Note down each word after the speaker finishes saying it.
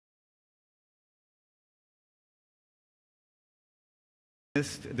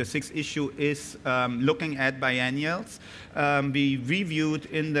The sixth issue is looking at biennials. We reviewed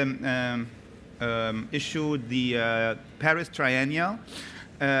in the issue the Paris Triennial,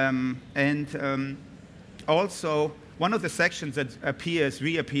 and also one of the sections that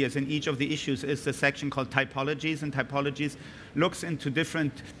reappears in each of the issues is the section called Typologies, and Typologies looks into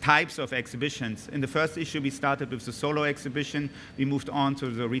different types of exhibitions. In the first issue, we started with the solo exhibition. We moved on to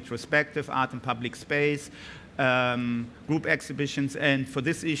the retrospective, art and public space, group exhibitions, and for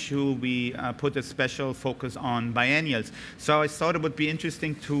this issue we put a special focus on biennials. So I thought it would be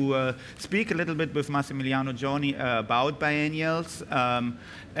interesting to speak a little bit with Massimiliano Gioni about biennials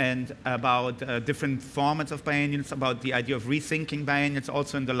and about different formats of biennials, about the idea of rethinking biennials,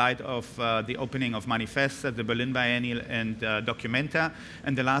 also in the light of the opening of Manifesta, the Berlin Biennial, and Documenta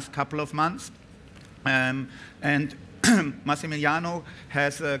in the last couple of months. And Massimiliano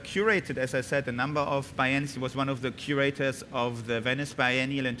has curated, as I said, a number of biennials. He was one of the curators of the Venice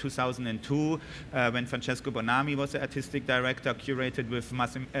Biennial in 2002, when Francesco Bonami was the artistic director, curated with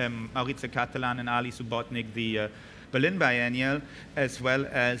Maurizio Catalan and Ali Subotnik the Berlin Biennial, as well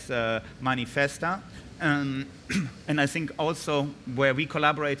as Manifesta. And I think also where we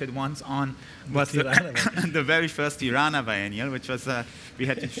collaborated once on was the very first Tirana Biennial, which was, we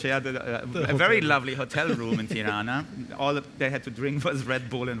had to share a very lovely hotel room in Tirana. All they had to drink was Red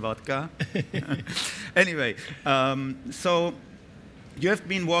Bull and vodka. Anyway, so you have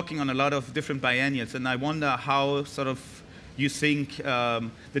been working on a lot of different biennials, and I wonder how sort of you think the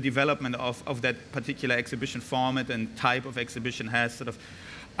development of that particular exhibition format and type of exhibition has sort of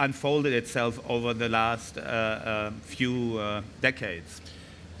unfolded itself over the last few decades?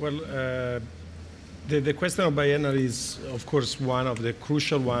 Well, the question of biennial is, of course, one of the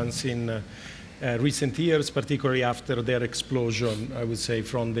crucial ones in recent years, particularly after their explosion, I would say,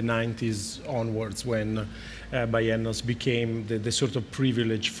 from the 90s onwards, when biennials became the sort of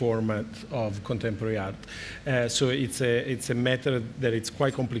privileged format of contemporary art. So it's a matter that it's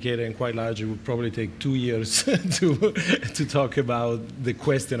quite complicated and quite large. It would probably take 2 years to talk about the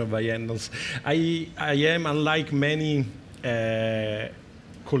question of biennials. I am, unlike many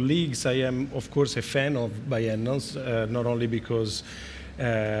colleagues, I am, of course, a fan of biennials, not only because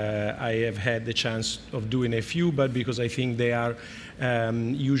I have had the chance of doing a few, but because I think they are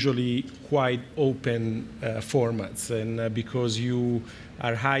usually quite open formats, and because you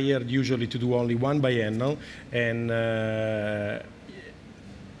are hired usually to do only one biennial, and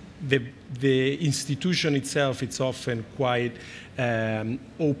the institution itself, it's often quite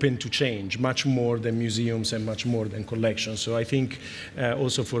open to change, much more than museums and much more than collections. So I think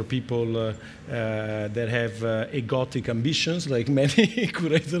also for people that have egotic ambitions, like many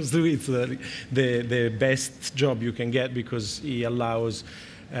curators do, it's the best job you can get, because it allows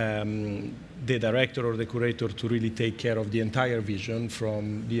the director or the curator to really take care of the entire vision,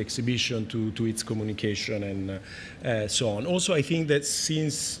 from the exhibition to its communication and so on. Also, I think that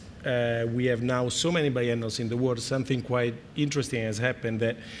since we have now so many biennials in the world, something quite interesting has happened,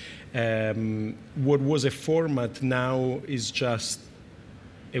 that what was a format now is just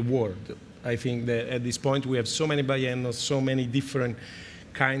a word. I think that at this point we have so many biennials, so many different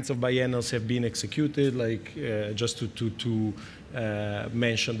kinds of biennials have been executed, like just to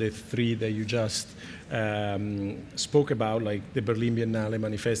mention the three that you just spoke about, like the Berlin Biennale,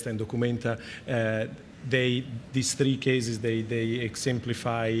 Manifesta, and Documenta. These three cases, they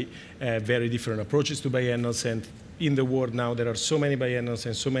exemplify very different approaches to biennials, and in the world now there are so many biennials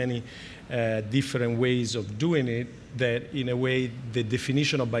and so many different ways of doing it, that in a way the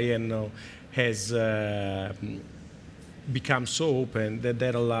definition of biennial has become so open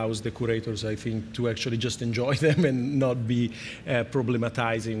that allows the curators, I think, to actually just enjoy them and not be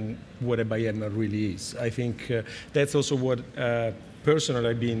problematizing what a biennial really is. I think that's also what personally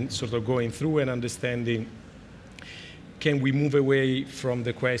I've been sort of going through and understanding. Can we move away from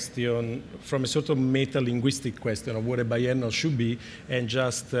the question, from a sort of meta-linguistic question of what a biennial should be, and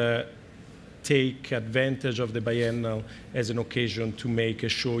just take advantage of the biennial as an occasion to make a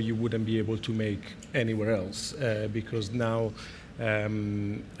show you wouldn't be able to make anywhere else? Because now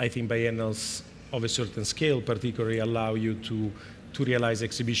I think biennials of a certain scale particularly allow you to realize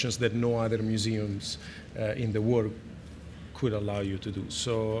exhibitions that no other museums in the world could allow you to do.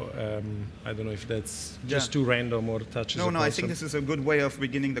 So I don't know if that's just too random or touches upon. No, I think this is a good way of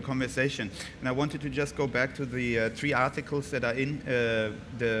beginning the conversation. And I wanted to just go back to the 3 articles that are in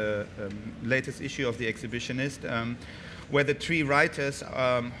the latest issue of the Exhibitionist, where the 3 writers,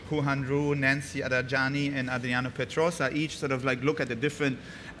 Hu Han Ru, Nancy Adajani, and Adriano Petrosa, each sort of like look at a different,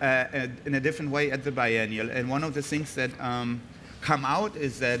 in a different way at the biennial. And one of the things that come out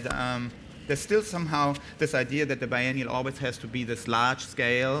is that there's still somehow this idea that the biennial always has to be this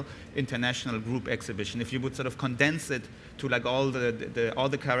large-scale international group exhibition. If you would sort of condense it to like all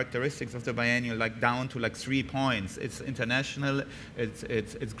the characteristics of the biennial, like down to like 3 points, it's international,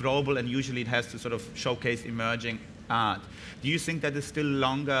 it's global, and usually it has to sort of showcase emerging art. Do you think that is still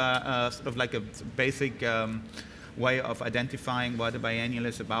longer, sort of like a basic way of identifying what a biennial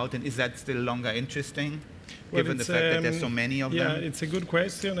is about, and is that still longer interesting, given the fact that there's so many of them? Yeah, it's a good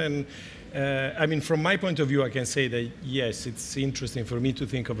question, and I mean, from my point of view, I can say that yes, it's interesting for me to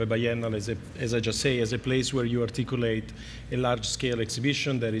think of a biennial as I just say, as a place where you articulate a large-scale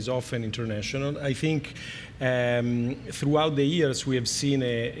exhibition that is often international. I think throughout the years we have seen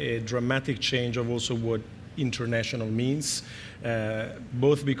a dramatic change of also what international means,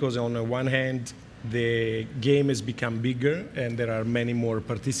 both because on the one hand the game has become bigger and there are many more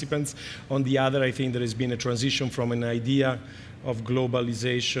participants. On the other, I think there has been a transition from an idea of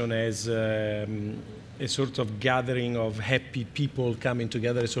globalization as a sort of gathering of happy people coming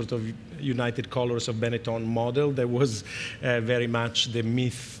together, a sort of United Colors of Benetton model that was very much the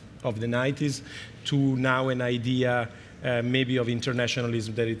myth of the 90s, to now an idea maybe of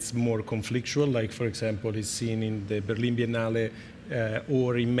internationalism that it's more conflictual, like for example is seen in the Berlin Biennale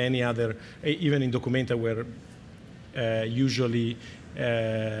or in many other, even in Documenta, where usually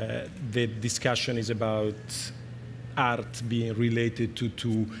the discussion is about art being related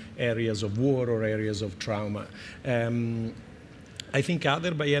to areas of war or areas of trauma. I think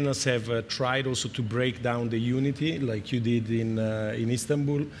other biennials have tried also to break down the unity, like you did in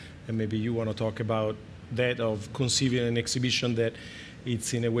Istanbul, and maybe you want to talk about that, of conceiving an exhibition that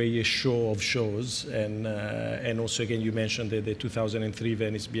it's in a way a show of shows, and also again you mentioned the 2003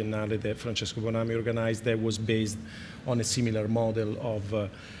 Venice Biennale that Francesco Bonami organized, that was based on a similar model of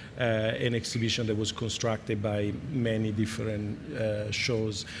an exhibition that was constructed by many different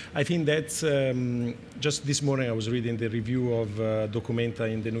shows. I think that's, just this morning I was reading the review of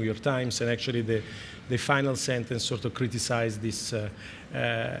Documenta in the New York Times, and actually the final sentence sort of criticized this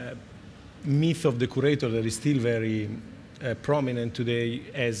myth of the curator that is still very prominent today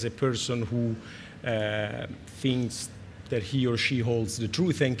as a person who thinks that he or she holds the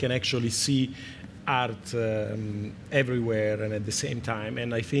truth and can actually see art everywhere and at the same time.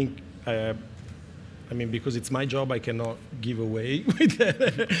 And I think, I mean, because it's my job, I cannot give away with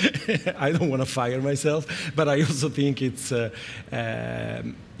that. I don't want to fire myself, but I also think it's,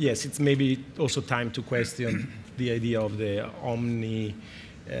 yes, it's maybe also time to question the idea of the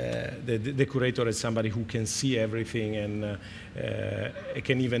the curator as somebody who can see everything and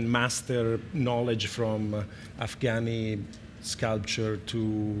can even master knowledge from Afghani sculpture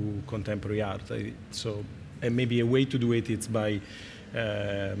to contemporary art. So, and maybe a way to do it is by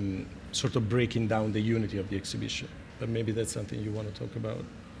sort of breaking down the unity of the exhibition. But maybe that's something you want to talk about.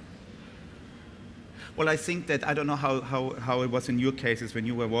 Well, I think that, I don't know how it was in your cases when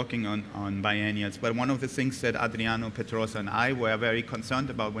you were working on biennials, but one of the things that Adriano Pedrosa and I were very concerned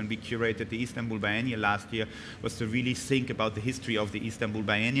about when we curated the Istanbul Biennial last year was to really think about the history of the Istanbul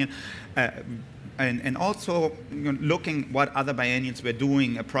Biennial. And also looking what other biennials were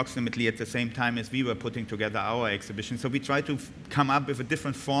doing approximately at the same time as we were putting together our exhibition. So we tried to come up with a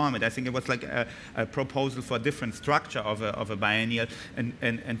different format. I think it was like a proposal for a different structure of a biennial,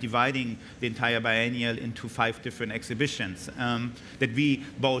 and dividing the entire biennial into 5 different exhibitions that we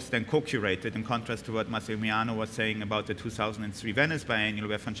both then co-curated, in contrast to what Massimiliano was saying about the 2003 Venice Biennial,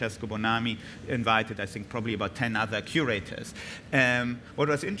 where Francesco Bonami invited, I think, probably about 10 other curators. What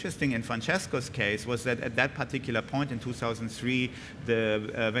was interesting in Francesco's case was that at that particular point in 2003,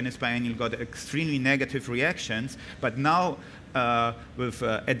 the Venice Biennial got extremely negative reactions, but now with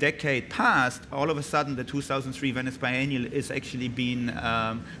a decade past, all of a sudden the 2003 Venice Biennial is actually being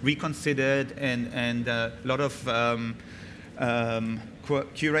reconsidered, and a lot of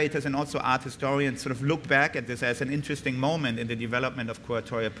curators and also art historians sort of look back at this as an interesting moment in the development of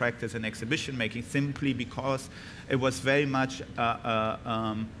curatorial practice and exhibition making, simply because it was very much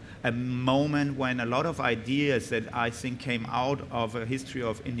a moment when a lot of ideas that I think came out of a history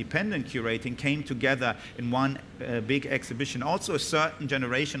of independent curating came together in one big exhibition. Also a certain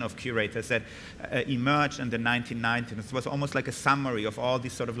generation of curators that emerged in the 1990s. It was almost like a summary of all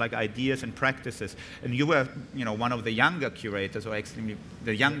these sort of like ideas and practices. And you were, one of the younger curators, or actually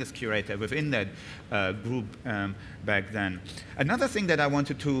the youngest curator within that group back then. Another thing that I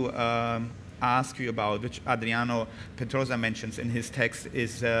wanted to ask you about, which Adriano Pedrosa mentions in his text,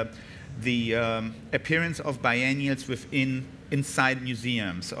 is the appearance of biennials inside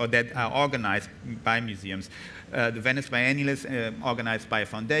museums, or that are organized by museums. The Venice Biennial is organized by a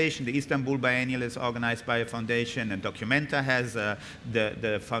foundation. The Istanbul Biennial is organized by a foundation, and Documenta has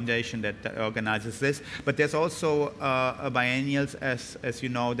the foundation that organizes this. But there's also biennials, as you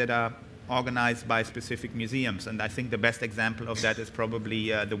know, that are organized by specific museums. And I think the best example of that is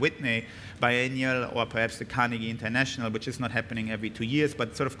probably the Whitney Biennial, or perhaps the Carnegie International, which is not happening every 2 years,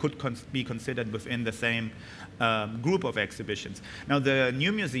 but sort of could be considered within the same group of exhibitions. Now, the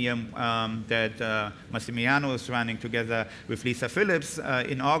new museum that Massimiliano is running together with Lisa Phillips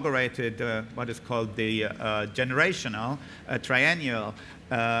inaugurated what is called the Generational Triennial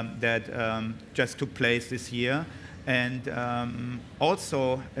that just took place this year. And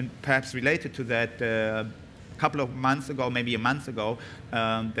also, and perhaps related to that, a couple of months ago, maybe a month ago,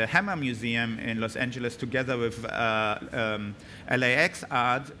 the Hammer Museum in Los Angeles, together with LAX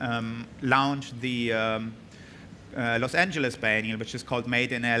Art, launched the Los Angeles Biennial, which is called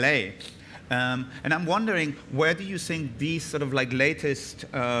Made in LA. And I'm wondering, where do you think these sort of like latest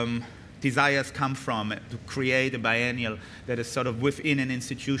desires come from to create a biennial that is sort of within an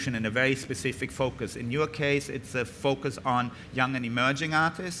institution and a very specific focus? In your case, it's a focus on young and emerging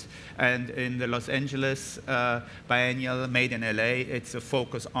artists, and in the Los Angeles Biennial Made in LA, it's a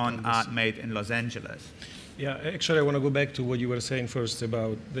focus on art made in Los Angeles. Yeah, actually, I want to go back to what you were saying first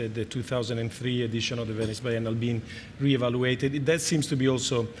about the 2003 edition of the Venice Biennale being reevaluated. That seems to be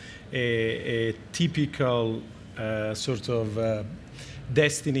also a typical sort of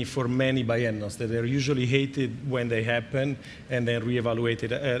destiny for many biennials, that they're usually hated when they happen and then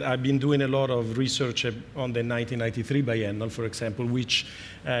reevaluated. I've been doing a lot of research on the 1993 Biennale, for example, which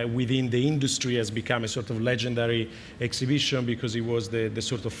within the industry has become a sort of legendary exhibition because it was the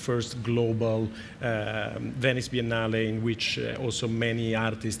sort of first global Venice Biennale in which also many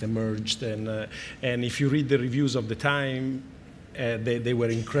artists emerged. And if you read the reviews of the time, they were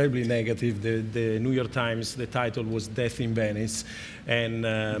incredibly negative. The New York Times, the title was Death in Venice. And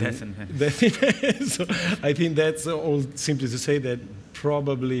Death in Venice. Death in Venice. So I think that's all simply to say that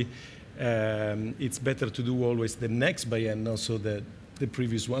probably it's better to do always the next biennial so that the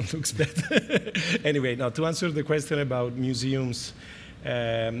previous one looks better. Anyway, now to answer the question about museums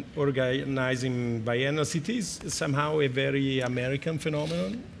organizing biennials, it is somehow a very American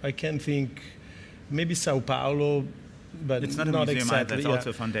phenomenon. I can think maybe Sao Paulo, but it's not a museum exactly. It's also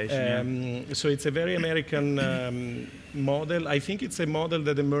a foundation. So it's a very American model. I think it's a model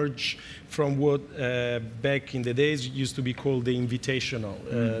that emerged from what back in the days used to be called the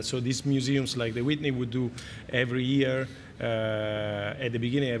invitational. So these museums like the Whitney would do every year, at the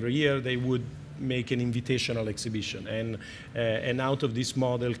beginning of every year, they would make an invitational exhibition. And out of this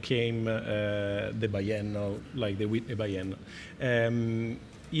model came the biennial, like the Whitney Biennial.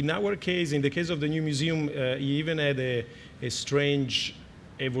 In our case, in the case of the new museum, he even had a strange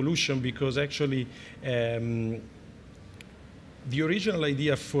evolution because actually the original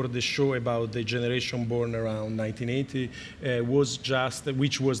idea for the show about the generation born around 1980 was just,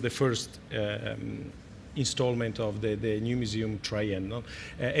 which was the first installment of the new museum triennial.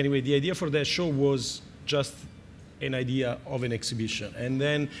 Anyway, the idea for that show was just an idea of an exhibition. And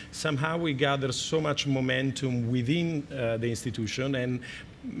then somehow we gathered so much momentum within the institution and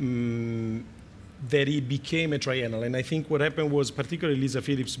that it became a triennial. And I think what happened was, particularly Lisa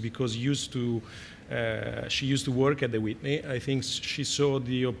Phillips, because she used to work at the Whitney, I think she saw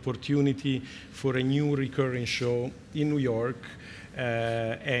the opportunity for a new recurring show in New York,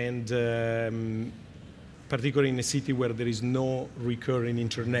 particularly in a city where there is no recurring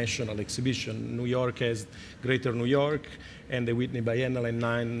international exhibition. New York has Greater New York and the Whitney Biennale,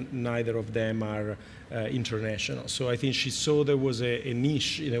 and neither of them are international. So I think she saw there was a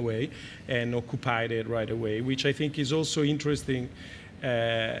niche in a way and occupied it right away, which I think is also interesting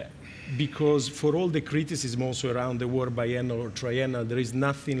because for all the criticism also around the word biennial or triennial, there is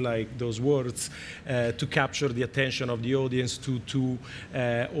nothing like those words to capture the attention of the audience, to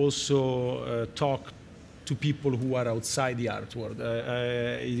also talk to people who are outside the art world.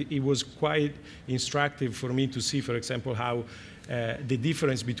 It was quite instructive for me to see, for example, how the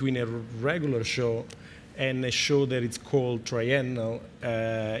difference between a regular show and a show that it's called triennial,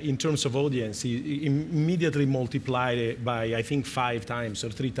 in terms of audience, he immediately multiplied it by, I think, 5 times or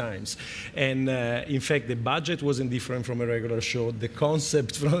 3 times. And in fact, the budget wasn't different from a regular show. The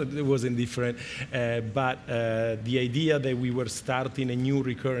concept wasn't different. But the idea that we were starting a new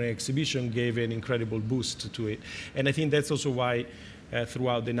recurring exhibition gave an incredible boost to it. And I think that's also why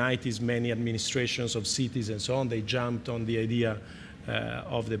throughout the 90s, many administrations of cities and so on, they jumped on the idea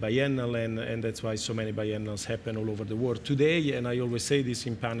of the Biennial, and that's why so many Biennials happen all over the world today. And I always say this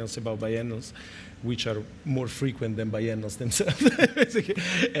in panels about Biennials, which are more frequent than Biennials themselves.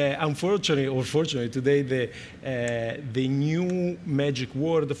 Unfortunately or fortunately, today the new magic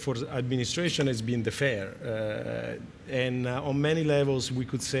word for administration has been the fair. And on many levels, we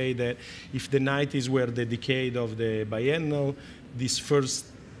could say that if the 90s were the decade of the Biennial, these first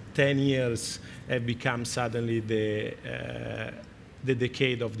 10 years have become suddenly the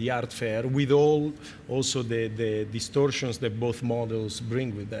decade of the art fair, with also the distortions that both models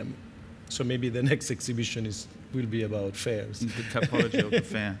bring with them. So maybe the next Exhibitionist will be about fairs. The typology of the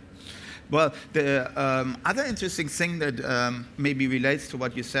fair. Well, the other interesting thing that maybe relates to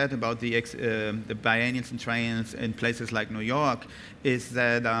what you said about the biennials and triennials in places like New York is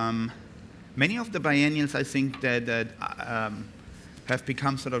that many of the biennials, I think, that have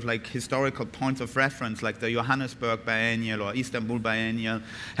become sort of like historical points of reference, like the Johannesburg Biennial or Istanbul Biennial,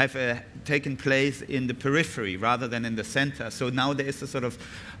 have taken place in the periphery rather than in the center. So now there is a sort of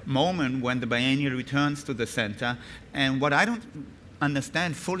moment when the biennial returns to the center. And what I don't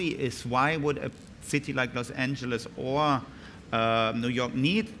understand fully is why would a city like Los Angeles or New York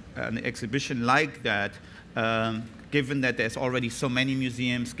need an exhibition like that, given that there's already so many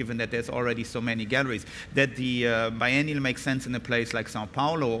museums, given that there's already so many galleries, that the biennial makes sense in a place like Sao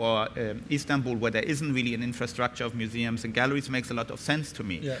Paulo or Istanbul, where there isn't really an infrastructure of museums and galleries, makes a lot of sense to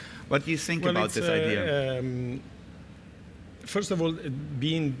me. Yeah. What do you think about this idea? First of all,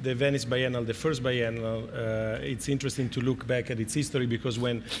 being the Venice Biennale, the first Biennale, it's interesting to look back at its history, because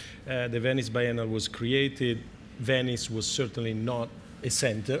when the Venice Biennale was created, Venice was certainly not a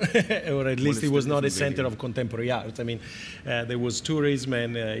center, or at least it was not a center of contemporary art. I mean, there was tourism,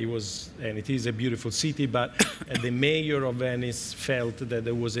 and it is a beautiful city, but the mayor of Venice felt that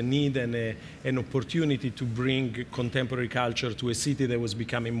there was a need and an opportunity to bring contemporary culture to a city that was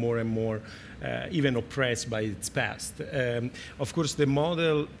becoming more and more even oppressed by its past. Of course, the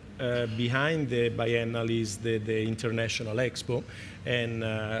model behind the Biennale is the International Expo, and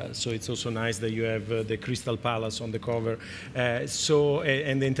so it's also nice that you have the Crystal Palace on the cover.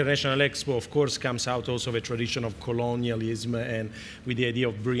 And the International Expo, of course, comes out also of a tradition of colonialism, and with the idea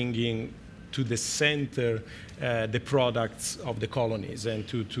of bringing to the center the products of the colonies, and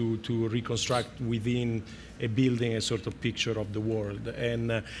to reconstruct within a building a sort of picture of the world.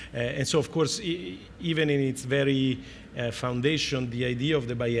 And so, of course, even in its very foundation, the idea of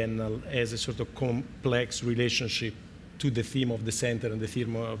the Biennale has a sort of complex relationship to the theme of the center and the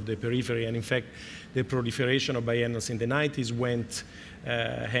theme of the periphery. And in fact, the proliferation of biennales in the 90s went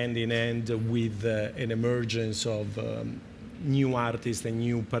hand in hand with an emergence of new artists and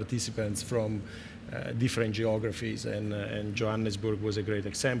new participants from different geographies, and Johannesburg was a great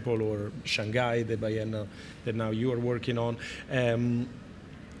example, or Shanghai, the Biennale that now you are working on. And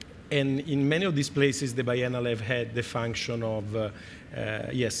in many of these places, the Biennale have had the function of,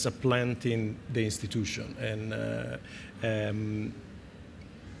 yes, supplanting the institution. And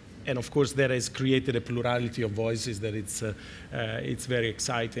of course, that has created a plurality of voices that it's very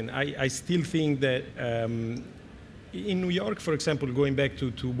exciting. I still think that in New York, for example, going back to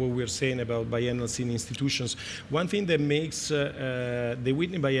what we were saying about biennales in institutions, one thing that makes the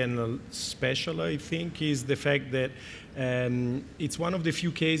Whitney Biennale special, I think, is the fact that it's one of the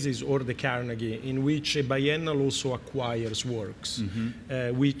few cases, or the Carnegie, in which a biennale also acquires works,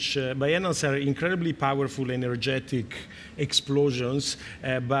 which biennales are incredibly powerful, energetic explosions,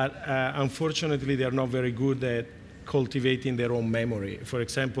 but unfortunately they are not very good at cultivating their own memory. For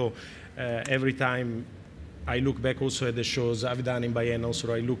example, every time I look back also at the shows I've done in biennales,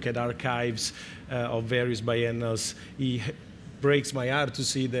 or I look at archives of various biennales, it breaks my heart to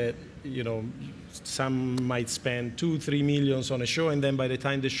see that, you know, some might spend 2-3 million on a show, and then by the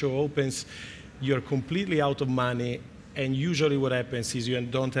time the show opens, you're completely out of money, and usually what happens is you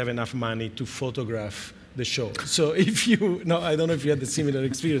don't have enough money to photograph the show. So if you, no, I don't know if you had a similar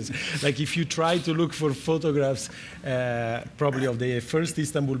experience. Like if you try to look for photographs, probably of the first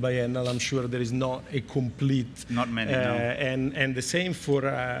Istanbul Biennale, I'm sure there is not a complete. Not many, no. And the same for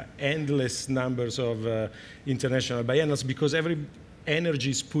endless numbers of international biennales, because every energy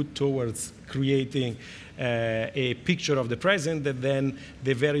is put towards creating a picture of the present that then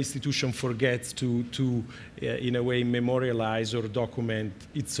the very institution forgets to in a way, memorialize or document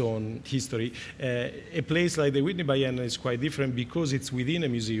its own history. A place like the Whitney Biennale is quite different because it's within a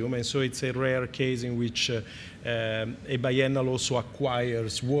museum, and so it's a rare case in which a biennale also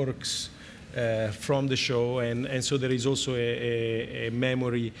acquires works from the show, and so there is also a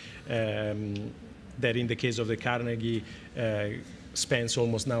memory that in the case of the Carnegie spans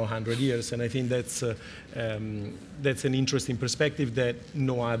almost now 100 years, and I think that's an interesting perspective that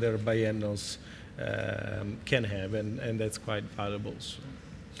no other biennals can have, and that's quite valuable. So.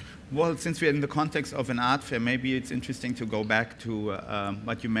 Well, since we're in the context of an art fair, maybe it's interesting to go back to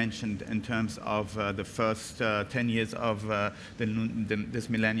what you mentioned in terms of the first 10 years of this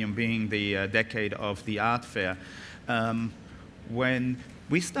millennium being the decade of the art fair. When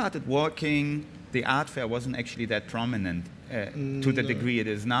we started working, the art fair wasn't actually that prominent to the degree it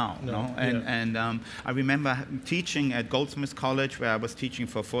is now. No? And I remember teaching at Goldsmiths College, where I was teaching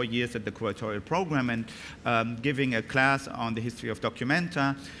for 4 years at the curatorial program, and giving a class on the history of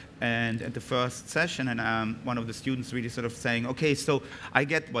Documenta. And at the first session, and one of the students really sort of saying, okay, so I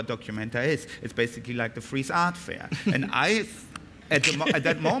get what Documenta is. It's basically like the Frieze Art Fair. And at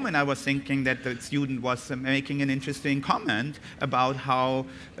that moment, I was thinking that the student was making an interesting comment about how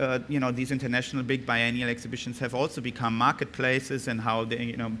these international big biennial exhibitions have also become marketplaces, and how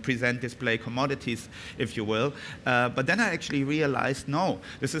they present, display commodities, if you will. But then I actually realized, no,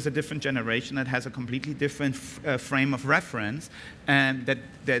 this is a different generation that has a completely different frame of reference, and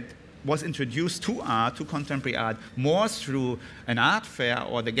that was introduced to art, to contemporary art, more through an art fair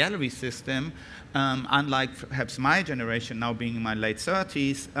or the gallery system, unlike perhaps my generation, now being in my late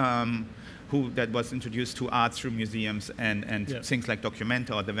 30s, that was introduced to art through museums and things like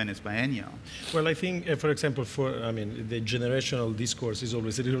Documenta or the Venice Biennial. Well, I think, for example, the generational discourse is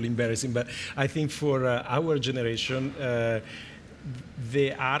always a little embarrassing, but I think for our generation,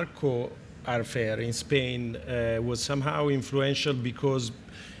 the Arco Art Fair in Spain was somehow influential because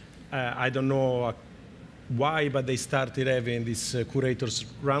I don't know why, but they started having these curators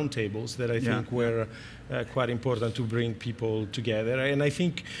roundtables that I think were quite important to bring people together. And I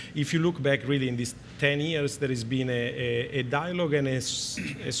think if you look back really in these 10 years, there has been a dialogue and a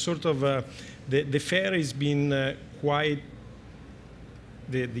sort of, the fair has been quite,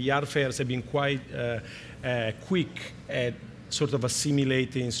 the art fairs have been quite quick at sort of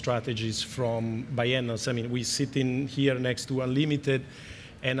assimilating strategies from biennals. I mean, we're sitting here next to Unlimited,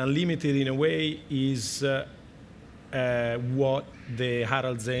 and Unlimited, in a way, is what the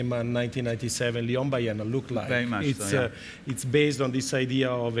Harald Zeeman 1997 Lyon Biennale looked like. Very much it's based on this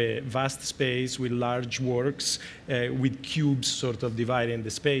idea of a vast space with large works, with cubes sort of dividing the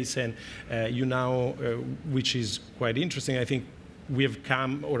space. And which is quite interesting, I think we have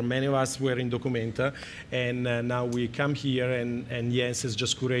come, or many of us were in Documenta, and now we come here, and Jens has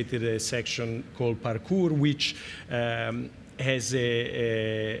just curated a section called Parcours, which has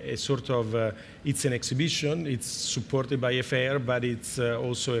a sort of, it's an exhibition, it's supported by a fair, but it's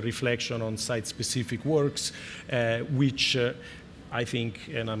also a reflection on site-specific works, which I think,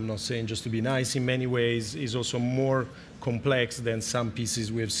 and I'm not saying just to be nice, in many ways is also more complex than some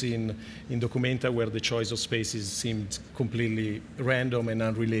pieces we have seen in Documenta, where the choice of spaces seemed completely random and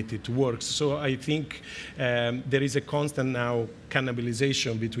unrelated to works. So I think there is a constant now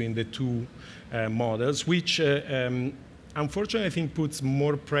cannibalization between the two models, which unfortunately, I think puts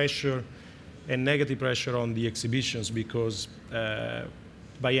more pressure and negative pressure on the exhibitions, because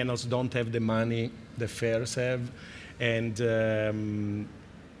biennals don't have the money the fairs have, and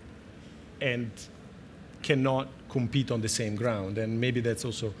cannot compete on the same ground. And maybe that's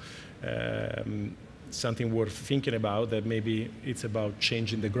also something worth thinking about, that maybe it's about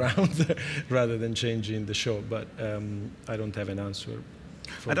changing the ground rather than changing the show. But I don't have an answer.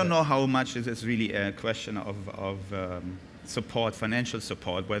 I don't know how much this is really a question of support, financial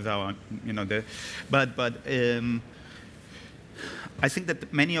support, whether but I think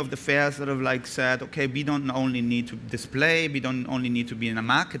that many of the fairs sort of like said, okay, we don't only need to display, we don't only need to be in a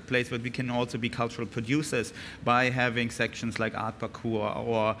marketplace, but we can also be cultural producers by having sections like Art Parcours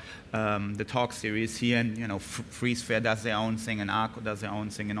or the talk series here, and Frieze Fair does their own thing, and Arco does their own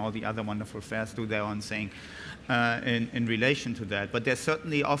thing, and all the other wonderful fairs do their own thing. In relation to that. But there's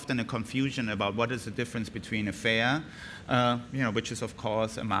certainly often a confusion about what is the difference between a fair, which is of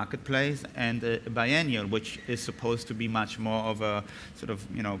course a marketplace, and a biennial, which is supposed to be much more of a sort of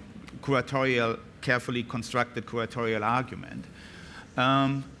curatorial, carefully constructed curatorial argument.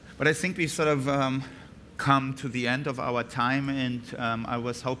 But I think we sort of come to the end of our time, and I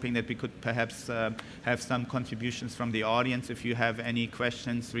was hoping that we could perhaps have some contributions from the audience. If you have any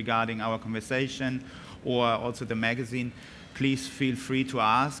questions regarding our conversation or also the magazine, please feel free to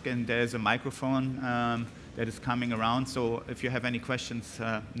ask, and there's a microphone that is coming around, so if you have any questions,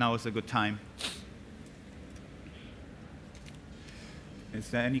 now is a good time. Is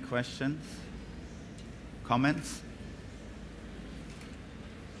there any questions? Comments?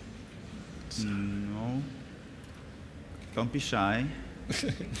 No. Don't be shy.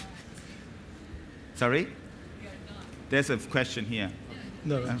 Sorry? There's a question here.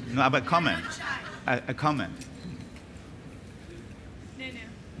 No, no, but comment. A comment.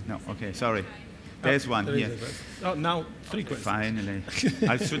 No, okay, sorry. There's one there here. Oh, now 3 questions. Finally.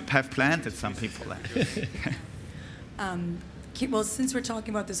 I should have planted some people there. Well, since we're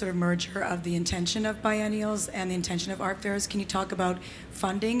talking about the sort of merger of the intention of biennials and the intention of art fairs, can you talk about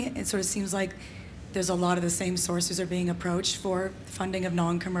funding? It sort of seems like there's a lot of the same sources are being approached for funding of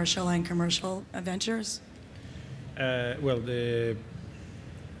non-commercial and commercial ventures. Well,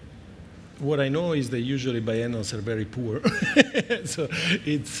 what I know is that usually biennials are very poor. So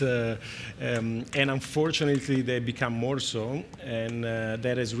it's, and unfortunately they become more so, and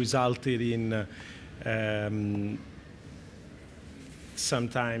that has resulted in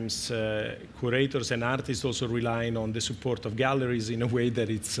sometimes curators and artists also relying on the support of galleries in a way that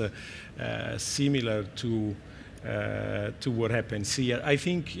it's similar to what happens here. I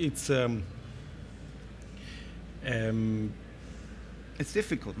think it's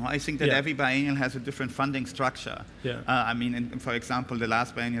difficult. No? I think that every biennial has a different funding structure. Yeah. I mean, for example, the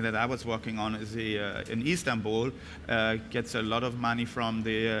last biennial that I was working on is in Istanbul, gets a lot of money from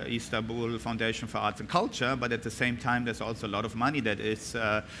the Istanbul Foundation for Arts and Culture, but at the same time, there's also a lot of money that is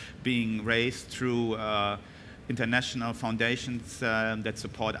being raised through international foundations that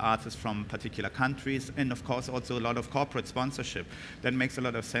support artists from particular countries, and of course also a lot of corporate sponsorship. That makes a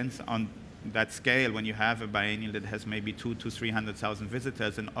lot of sense on that scale when you have a biennial that has maybe 200,000 to 300,000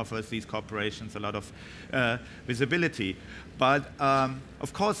 visitors and offers these corporations a lot of visibility. But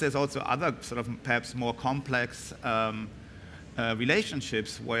of course there's also other sort of perhaps more complex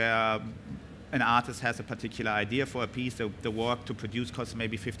relationships where an artist has a particular idea for a piece, the work to produce costs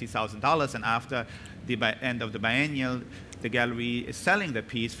maybe $50,000, and after the end of the biennial, the gallery is selling the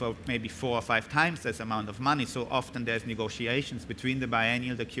piece for maybe 4 or 5 times this amount of money. So often there's negotiations between the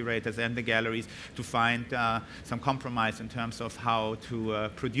biennial, the curators, and the galleries to find some compromise in terms of how to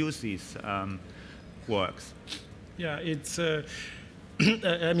produce these works. Yeah, it's.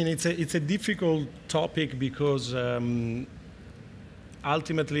 I mean, it's a difficult topic because.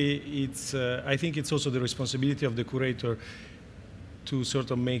 Ultimately, it's, I think it's also the responsibility of the curator to sort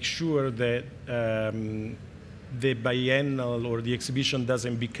of make sure that the biennial or the exhibition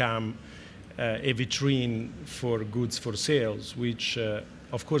doesn't become a vitrine for goods for sales, which,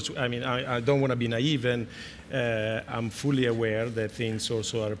 of course, I mean, I don't want to be naive, and I'm fully aware that things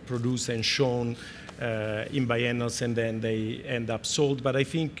also are produced and shown in biennials and then they end up sold. But I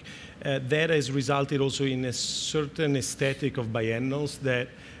think that has resulted also in a certain aesthetic of biennials that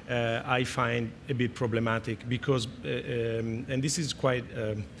I find a bit problematic because, and this is quite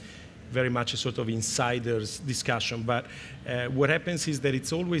very much a sort of insider's discussion, but what happens is that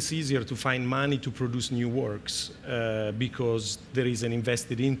it's always easier to find money to produce new works because there is an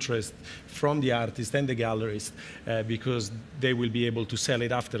invested interest from the artist and the gallerist because they will be able to sell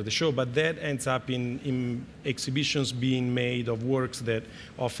it after the show. But that ends up in exhibitions being made of works that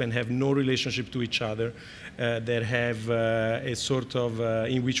often have no relationship to each other, that have a sort of,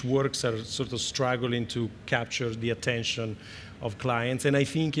 in which works are sort of struggling to capture the attention of clients, and I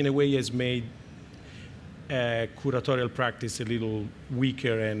think in a way has made curatorial practice a little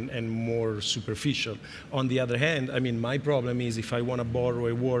weaker and more superficial. On the other hand, I mean, my problem is if I want to borrow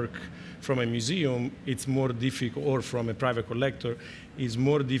a work from a museum, it's more difficult, or from a private collector, it's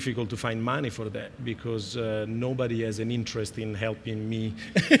more difficult to find money for that because nobody has an interest in helping me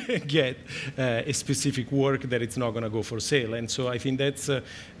get a specific work that it's not going to go for sale. And so I think that's,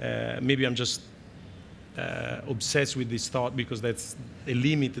 maybe I'm just obsessed with this thought because that's a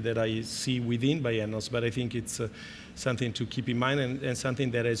limit that I see within biennials, but I think it's something to keep in mind and something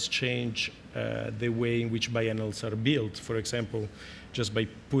that has changed the way in which biennials are built. For example, just by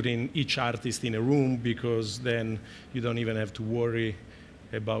putting each artist in a room because then you don't even have to worry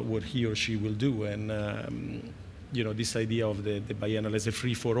about what he or she will do. And you know, this idea of the biennial as a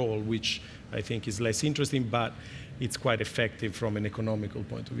free-for-all, which I think is less interesting, but it's quite effective from an economical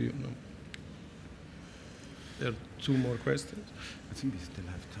point of view. No? There are 2 more questions. I think we still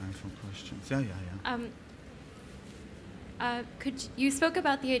have time for questions. Yeah. You spoke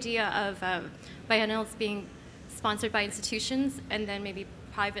about the idea of biennials being sponsored by institutions and then maybe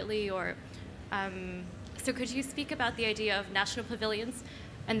privately, or so could you speak about the idea of national pavilions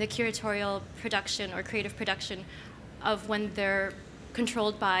and the curatorial production or creative production of when they're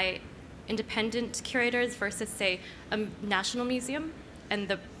controlled by independent curators versus, say, a national museum and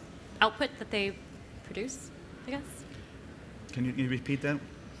the output that they produce, I guess? Can you repeat that?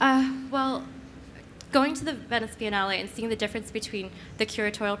 Well, going to the Venice Biennale and seeing the difference between the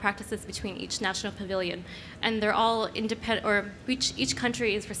curatorial practices between each national pavilion, and they're all independent, or each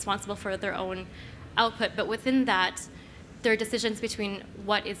country is responsible for their own output, but within that, there are decisions between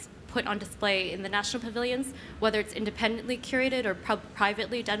what is put on display in the national pavilions, whether it's independently curated or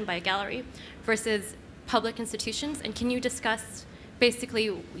privately done by a gallery, versus public institutions. And can you discuss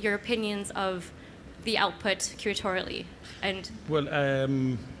basically your opinions of the output curatorially? And well,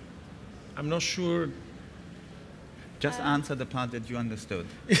 I'm not sure. Just answer the part that you understood.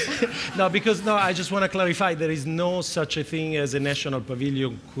 No, because I just want to clarify, there is no such a thing as a national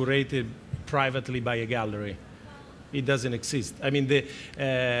pavilion curated privately by a gallery. It doesn't exist. I mean,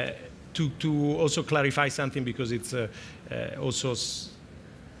 to also clarify something, because it's also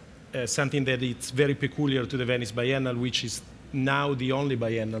something that it's very peculiar to the Venice Biennale, which is now the only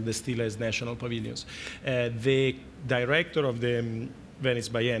biennale that still has national pavilions. The director of the Venice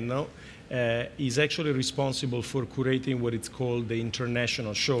Biennale is actually responsible for curating what it's called the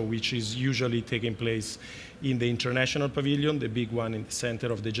international show, which is usually taking place in the International Pavilion, the big one in the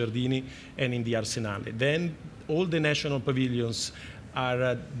center of the Giardini, and in the Arsenale. Then all the national pavilions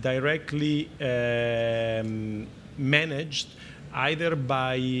are directly managed either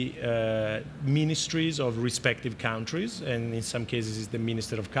by ministries of respective countries, and in some cases it's the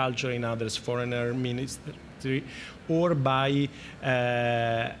Minister of Culture, in others Foreign Ministry, or by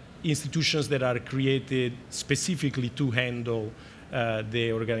institutions that are created specifically to handle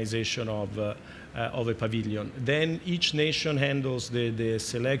the organization of a pavilion. Then each nation handles the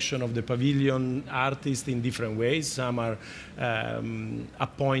selection of the pavilion artists in different ways. Some are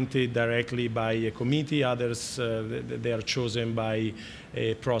appointed directly by a committee, others they are chosen by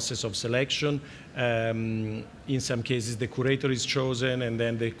a process of selection. In some cases the curator is chosen and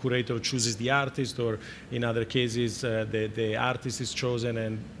then the curator chooses the artist, or in other cases the artist is chosen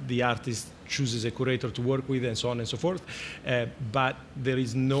and the artist chooses a curator to work with, and so on and so forth. But there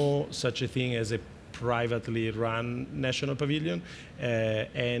is no such a thing as a privately run national pavilion.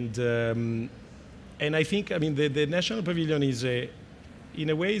 And I think, I mean, the national pavilion is in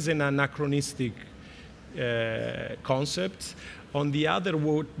a way is an anachronistic concept. On the other,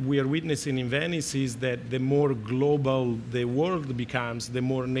 what we are witnessing in Venice is that the more global the world becomes, the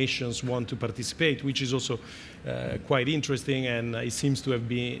more nations want to participate, which is also quite interesting, and it seems to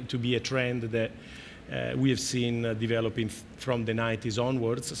be a trend that we have seen developing from the 90s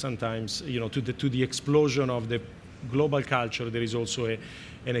onwards. Sometimes, you know, to the explosion of the global culture, there is also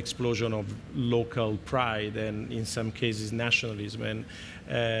an explosion of local pride and, in some cases, nationalism.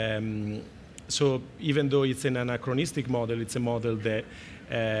 And so even though it's an anachronistic model, it's a model that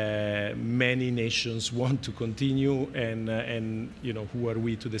many nations want to continue, and you know, who are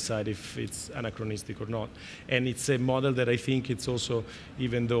we to decide if it's anachronistic or not? And it's a model that I think it's also,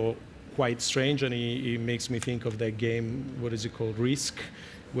 even though quite strange, and it makes me think of that game, what is it called, Risk,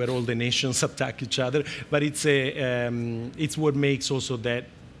 where all the nations attack each other. But it's what makes also that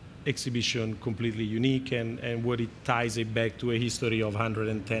exhibition completely unique, and what it ties it back to a history of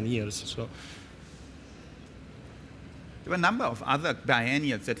 110 years. So. There were a number of other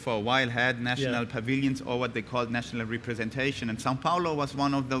biennials that for a while had national pavilions, or what they called national representation. And Sao Paulo was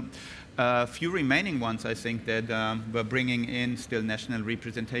one of the few remaining ones, I think, that were bringing in still national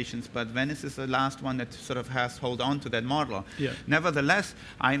representations. But Venice is the last one that sort of has hold on to that model. Yeah. Nevertheless,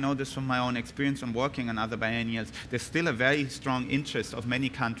 I know this from my own experience on working on other biennials, there's still a very strong interest of many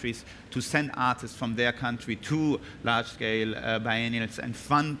countries to send artists from their country to large-scale biennials and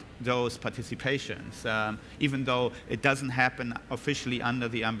fund those participations, even though it doesn't happen officially under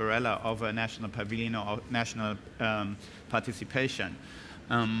the umbrella of a national pavilion or national participation.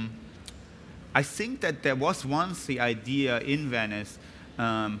 I think that there was once the idea in Venice,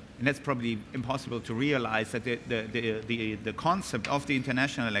 and that's probably impossible to realize, that the concept of the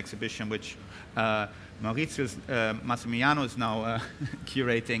international exhibition, which Massimiliano is now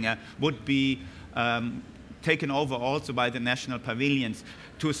curating, would be taken over also by the national pavilions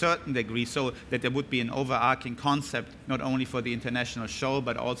to a certain degree, so that there would be an overarching concept not only for the international show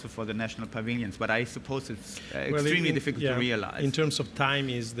but also for the national pavilions. But I suppose it's extremely difficult to realize. In terms of time,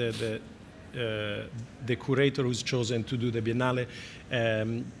 is the curator who's chosen to do the Biennale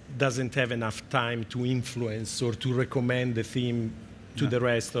doesn't have enough time to influence or to recommend the theme to the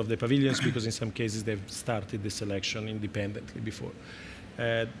rest of the pavilions, because in some cases they've started the selection independently before.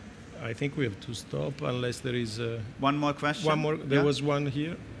 I think we have to stop unless there is one more question. One more. There was one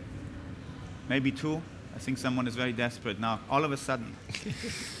here. Maybe two. I think someone is very desperate now. All of a sudden.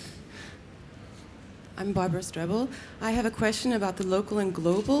 I'm Barbara Strebel. I have a question about the local and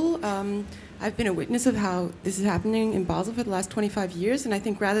global. I've been a witness of how this is happening in Basel for the last 25 years, and I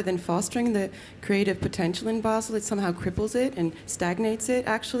think rather than fostering the creative potential in Basel, it somehow cripples it and stagnates it,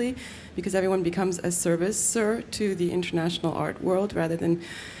 actually, because everyone becomes a servicer to the international art world rather than...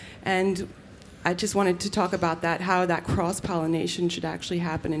 And I just wanted to talk about that, how that cross-pollination should actually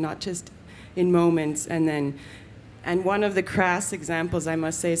happen and not just in moments. And one of the crass examples, I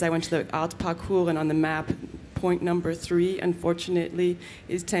must say, is I went to the Art Parcours, and on the map, point number 3, unfortunately,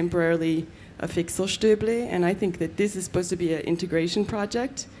 is temporarily a Fixelstöble, and I think that this is supposed to be an integration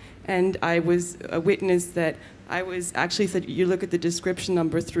project. And I was a witness that I was actually said, you look at the description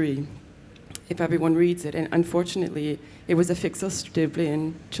number 3, if everyone reads it, and unfortunately, it was a Fixelstöble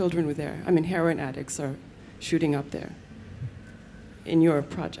and children were there. I mean, heroin addicts are shooting up there in your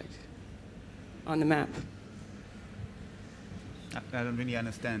project on the map. I don't really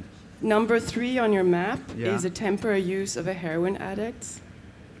understand. Number 3 on your map Yeah. is a temporary use of a heroin addict.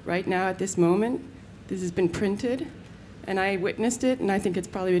 Right now, at this moment, this has been printed, and I witnessed it, and I think it's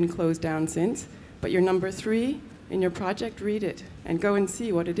probably been closed down since. But your number 3 in your project, read it, and go and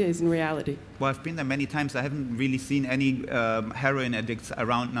see what it is in reality. Well, I've been there many times. I haven't really seen any heroin addicts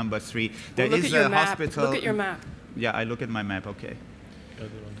around number 3. There Well, look is at your a map. hospital. Look at your map. Yeah, I look at my map, okay. I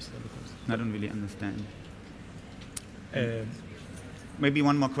don't understand the question. I don't really understand. Maybe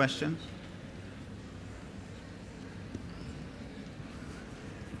one more question?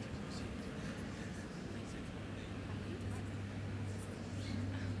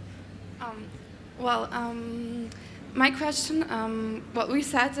 My question, what we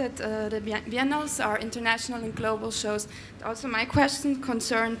said that the biennales are international and global shows. Also, my question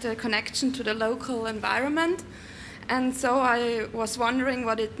concerned the connection to the local environment. And so I was wondering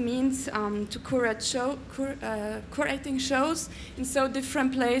what it means to curating shows in so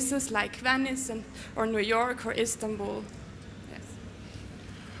different places like Venice or New York or Istanbul.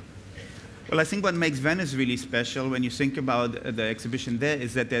 Well, I think what makes Venice really special when you think about the exhibition there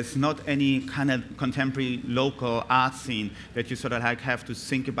is that there's not any kind of contemporary local art scene that you sort of like have to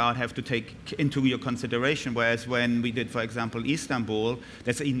think about, have to take into your consideration. Whereas when we did, for example, Istanbul,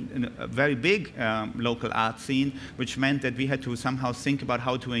 there's a very big local art scene, which meant that we had to somehow think about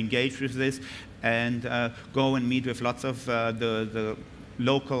how to engage with this and go and meet with lots of the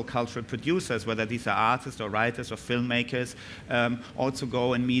local cultural producers, whether these are artists or writers or filmmakers, also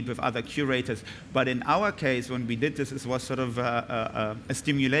go and meet with other curators. But in our case, when we did this, it was sort of a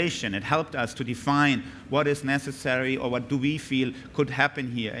stimulation. It helped us to define what is necessary or what do we feel could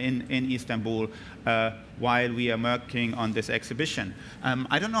happen here in Istanbul while we are working on this exhibition.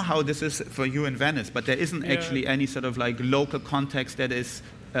 I don't know how this is for you in Venice, but there isn't actually any sort of like local context that is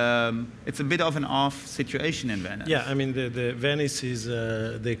it's a bit of an off situation in Venice. Yeah, I mean, the Venice is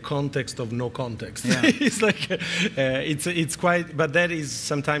the context of no context. Yeah. It's like, it's quite, but that is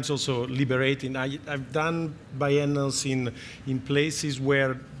sometimes also liberating. I've done biennales in places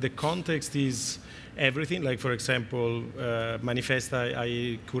where the context is everything. Like, for example, Manifesta,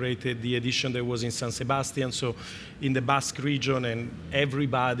 I curated the edition that was in San Sebastian, so in the Basque region, and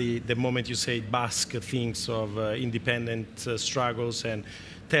everybody, the moment you say Basque, thinks of independent struggles and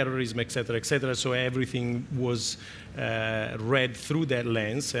terrorism, etc., etc. So everything was read through that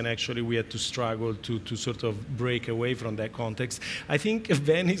lens, and actually we had to struggle to sort of break away from that context. I think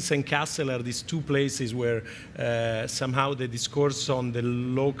Venice and Kassel are these two places where somehow the discourse on the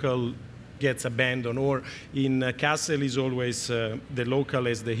local gets abandoned, or in Kassel is always the local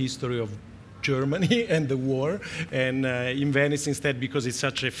as the history of Germany and the war, and in Venice instead, because it's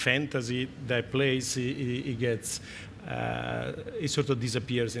such a fantasy, that place, it gets, it sort of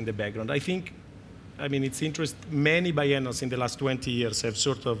disappears in the background. I think, I mean, it's interesting, many biennales in the last 20 years have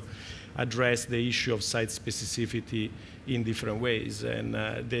sort of addressed the issue of site specificity in different ways, and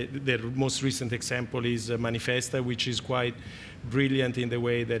the most recent example is Manifesta, which is quite brilliant in the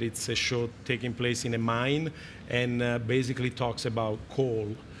way that it's a show taking place in a mine, and basically talks about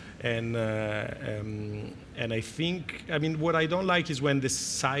coal. And I think, I mean, what I don't like is when the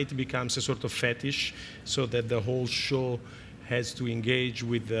site becomes a sort of fetish, so that the whole show has to engage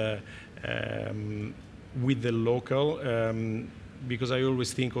with the local, because I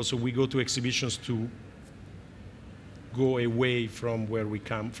always think also we go to exhibitions to go away from where we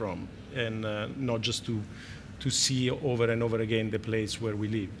come from, and not just to see over and over again the place where we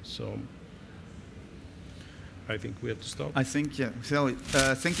live. So I think we have to stop. I think, yeah. So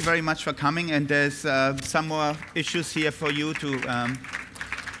thank you very much for coming, and there's some more issues here for you to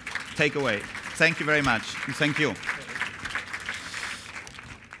take away. Thank you very much. Thank you.